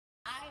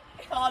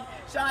called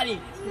Shotty.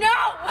 No!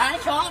 I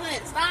called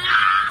it.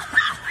 Stop!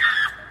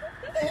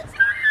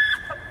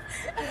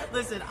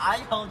 Listen, I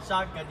called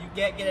shotgun. You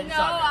can't get in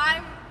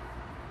shotgun.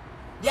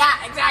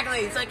 Yeah,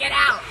 exactly. So get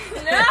out.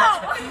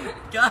 No!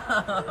 Go.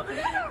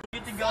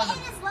 Get to go. In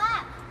his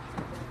lap.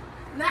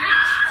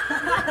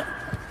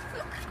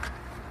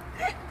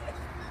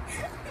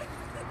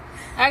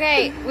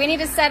 Okay, we need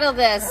to settle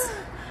this. This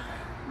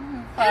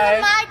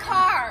is my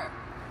car.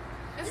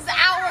 This is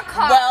our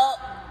car. Well,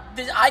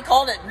 I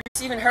called it.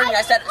 Reese even heard me.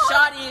 I said,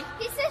 Shotty.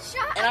 He said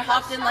shot. And I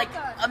hopped in like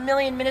a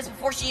million minutes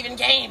before she even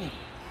came.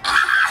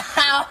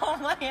 Ow,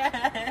 my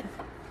head.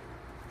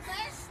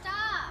 Claire,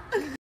 stop.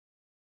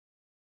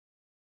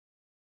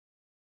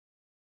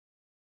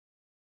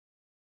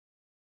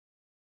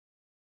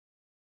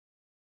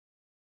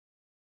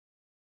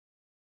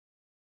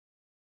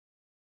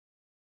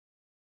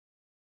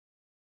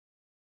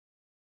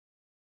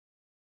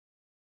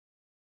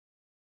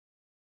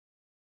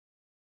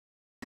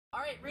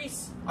 Alright,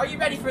 Reese, are you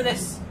ready for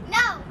this?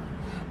 No.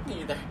 Me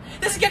neither.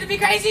 This is gonna be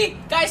crazy!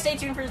 Guys, stay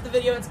tuned for the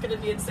video. It's gonna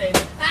be insane.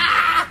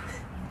 Ah!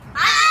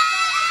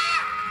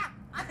 Ah!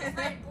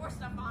 I pour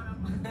stuff on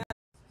him.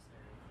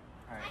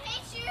 I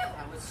hate you.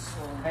 That was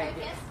so Hey,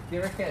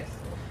 give her a kiss.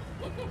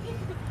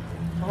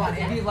 Come on,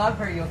 if you love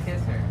her, you'll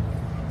kiss her.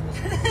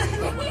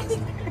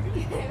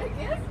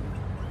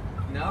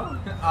 No?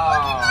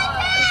 Oh.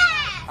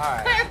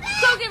 Alright.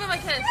 Go give him a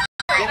kiss.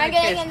 Get I'm a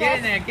getting kiss. in Get this.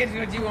 in there.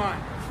 Get what you want.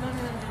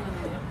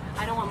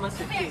 I don't want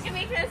mustard, please. Give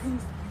me a kiss. I'm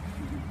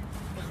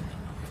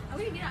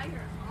gonna get out of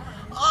here.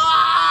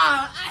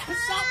 Ah!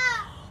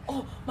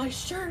 Oh, my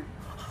shirt.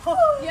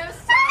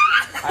 Yes.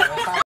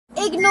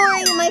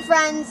 Ignoring my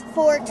friends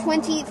for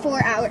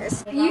 24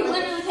 hours. You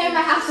literally came to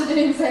my house and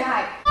didn't even say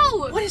hi.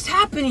 Oh! What is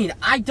happening?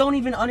 I don't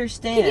even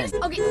understand.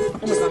 Okay. Oh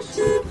my gosh.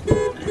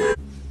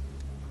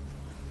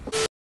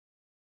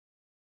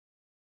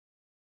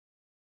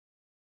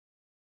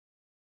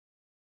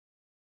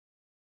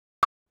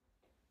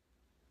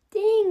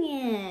 Dang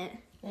it.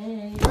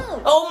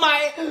 Oh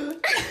my!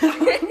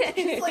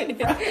 It's like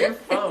dropped your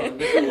phone.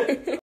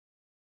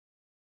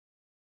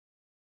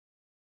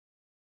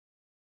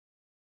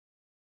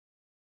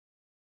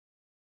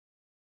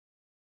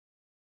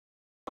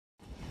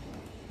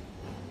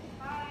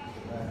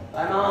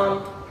 Bye,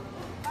 Mom.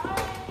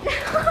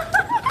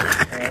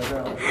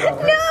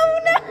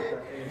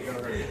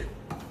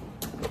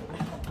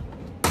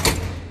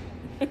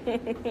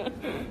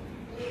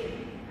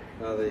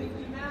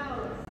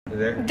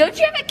 There. Don't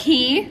you have a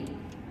key?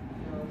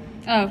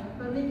 Oh. How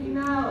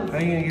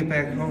are you gonna get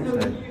back home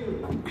today?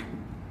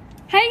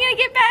 How are you gonna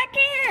get back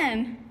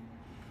in?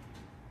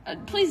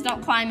 Please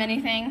don't climb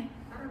anything.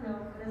 I don't know,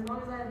 but as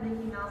long as I have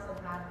Mickey Mouse,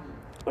 I'm happy.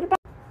 What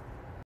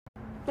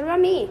about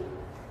me?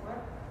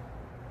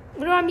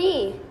 What about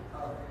me?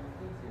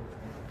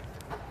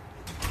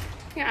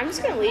 Here, I'm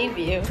just gonna leave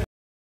you.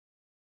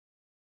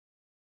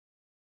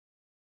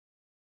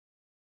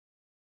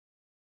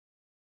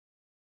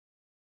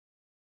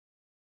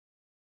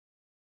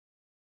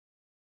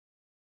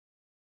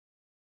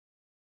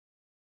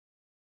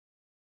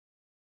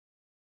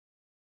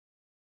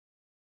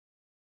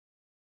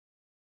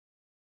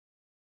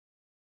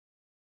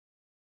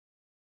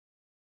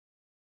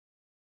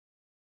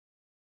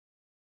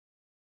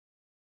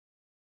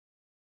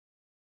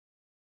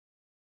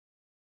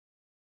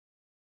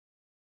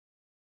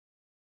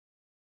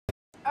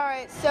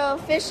 Alright, so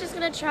Fish is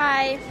gonna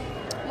try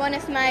one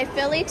of my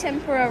Philly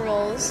tempura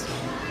rolls.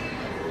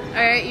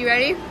 Alright, you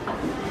ready?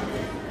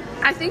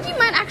 I think you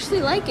might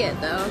actually like it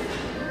though.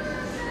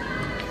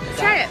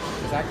 Try it.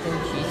 Is that cream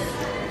cheese?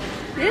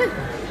 Yeah,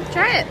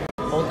 try it.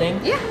 Whole thing?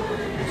 Yeah.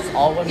 Just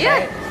all one Yeah.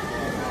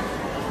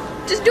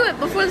 bite? Just do it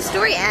before the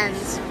story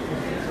ends.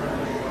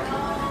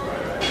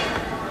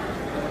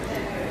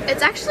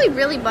 It's actually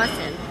really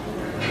bussin'.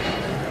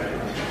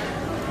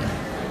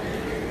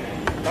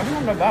 That's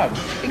not my bad.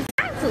 Exactly.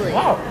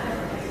 Wow.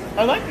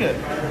 I like it.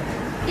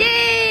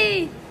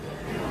 Yay!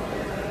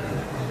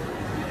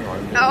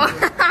 Oh,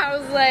 I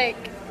was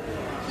like,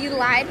 you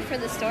lied for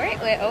the story?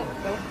 Wait, oh.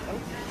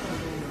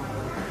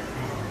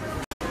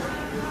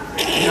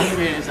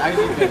 It's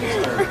actually good.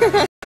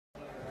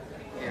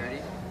 You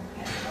ready?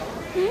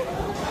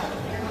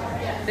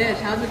 Fish,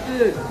 how's the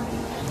food?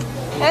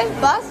 It's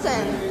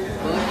bussin'.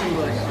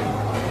 Bush.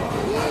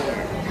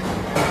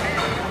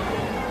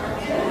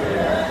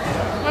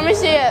 Let me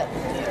see it.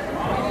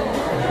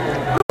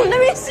 Let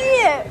me see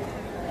it.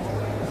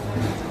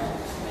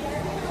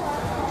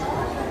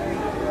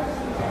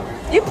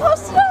 You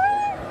posted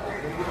already?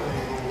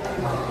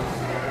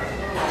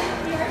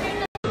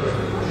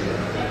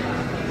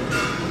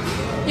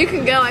 You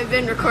can go. I've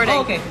been recording.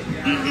 Oh, okay.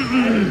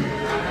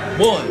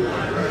 1,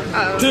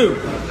 Uh-oh. 2.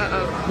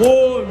 Uh-oh.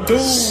 1, 2,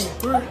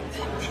 3.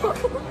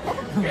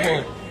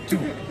 1, 2,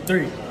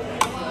 3.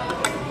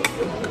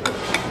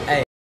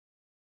 Hey.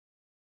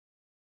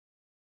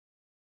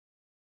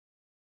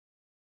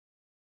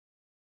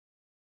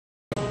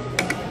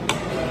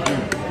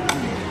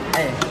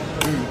 Hey.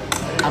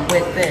 I'm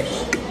with Fish.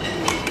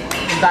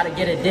 You gotta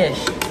get a dish.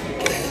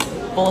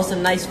 full of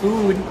some nice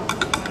food.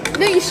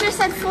 No, you should have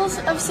said full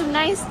of some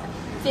nice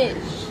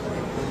fish.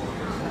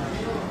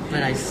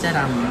 But I said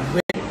I'm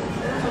with.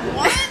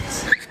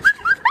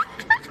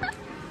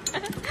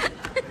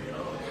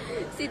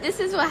 See, this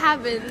is what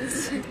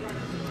happens.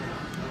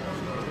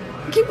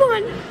 Keep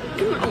going.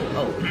 Come on.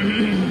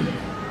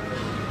 Oh.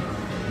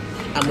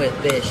 I'm with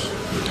Fish.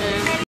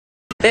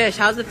 Fish,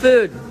 how's the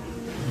food?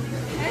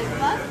 There's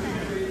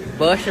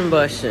busting.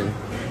 Bushin'.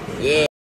 Yeah.